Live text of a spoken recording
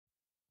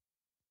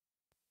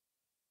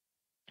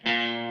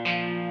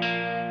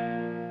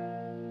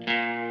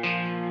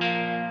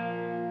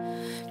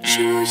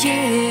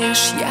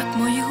Чуєш, як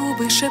мої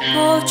губи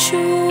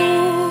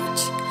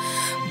шепочуть,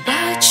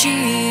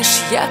 бачиш,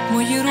 як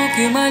мої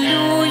руки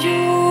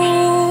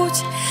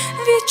малюють.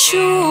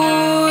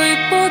 Відчуй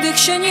подих,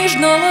 що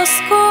ніжно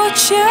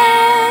лоскоче.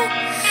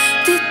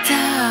 Ти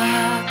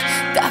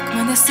так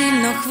мене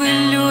сильно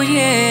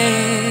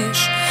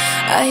хвилюєш,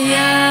 а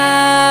я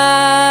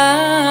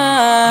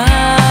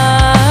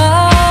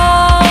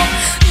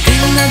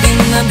дивна,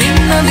 дивна,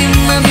 дивна,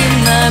 дивна,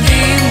 дивна,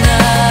 дивна.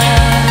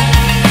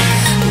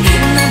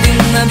 Дивна,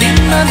 дивна,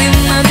 дивна,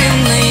 дивна,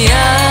 дивна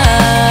я.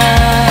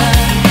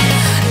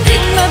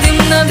 Дивна,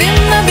 дивна,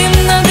 дивна,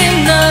 дивна,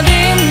 дивна,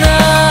 дивна.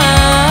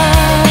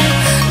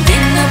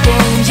 Дивна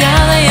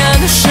полум'яна я,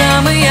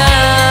 душа моя.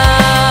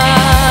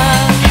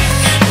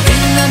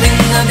 Дивна,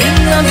 дивна,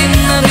 дивна,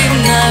 дивна,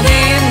 дивна,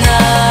 дивна.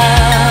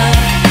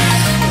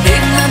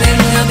 Дивна,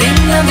 дивна,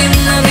 дивна,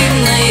 дивна,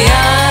 дивна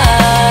я.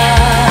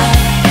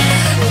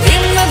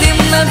 Дивна,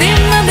 дивна,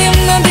 дивна,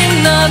 дивна,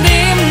 дивна,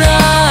 дивна.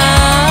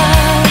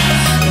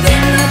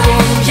 Дивна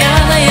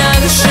полум'яна я,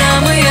 душа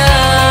моя.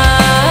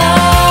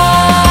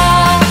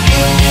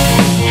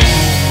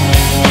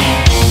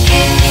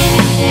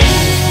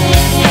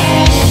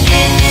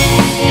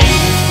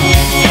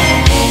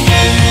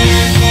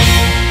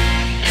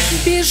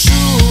 Біжу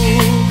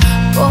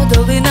по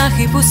долинах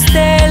і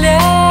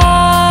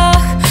пустелях,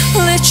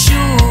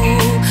 лечу,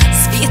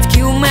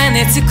 звідки у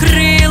мене ці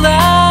крила,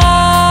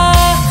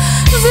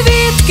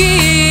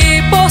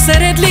 звідки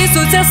посеред лісу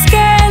ця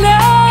скеля,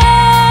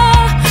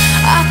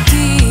 а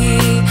ти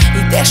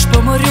йдеш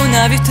по морю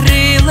на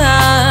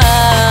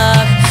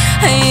вітрилах.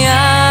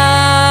 Я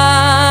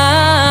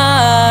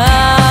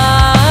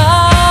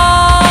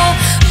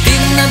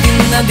дивна,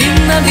 дивна,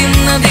 дивна,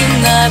 дивна,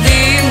 дивна,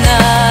 дивна.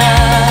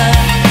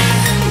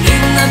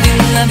 Дивна,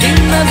 дивна,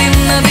 дивна,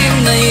 дивна,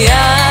 дивна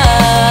я.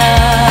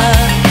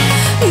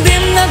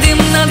 Дивна,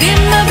 дивна,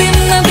 дивна,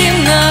 дивна,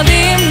 дивна,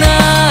 дивна.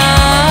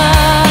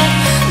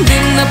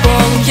 Дивна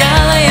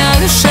полум'яна я,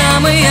 душа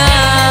моя.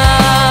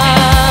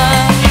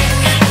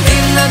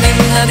 Дивна,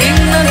 дивна,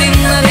 дивна,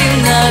 дивна,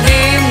 дивна,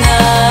 дивна.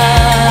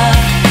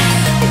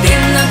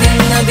 Дивна,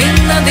 дивна,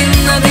 дивна,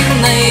 дивна,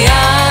 дивна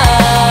я.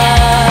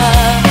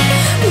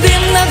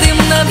 Дивна,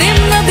 дивна,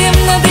 дивна,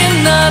 дивна,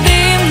 дивна,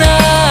 дивна.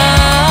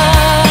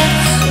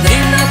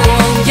 Дивна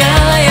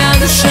полум'яна я,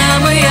 душа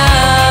моя.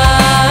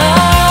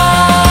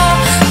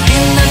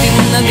 Дивна,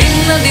 дивна,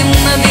 дивна,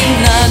 дивна,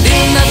 дивна,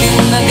 дивна,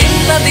 дивна,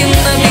 дивна,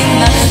 дивна,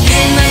 дивна.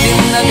 Дивна,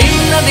 дивна,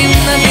 дивна,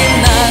 дивна,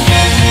 дивна.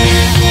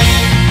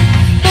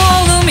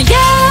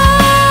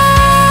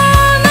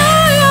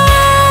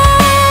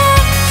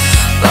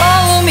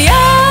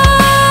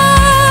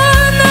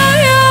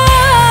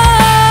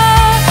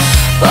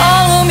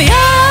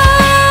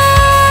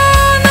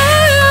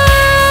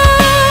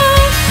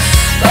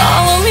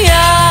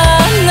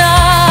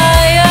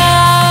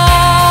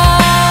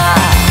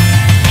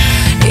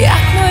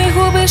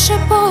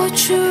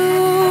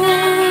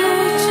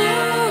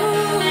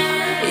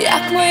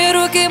 Як мої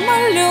руки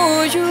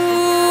малюють,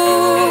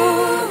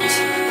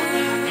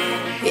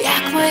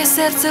 як моє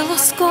серце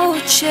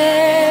лоскоче,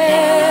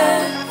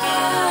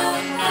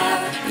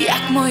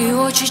 як мої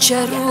очі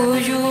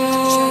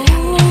чарують.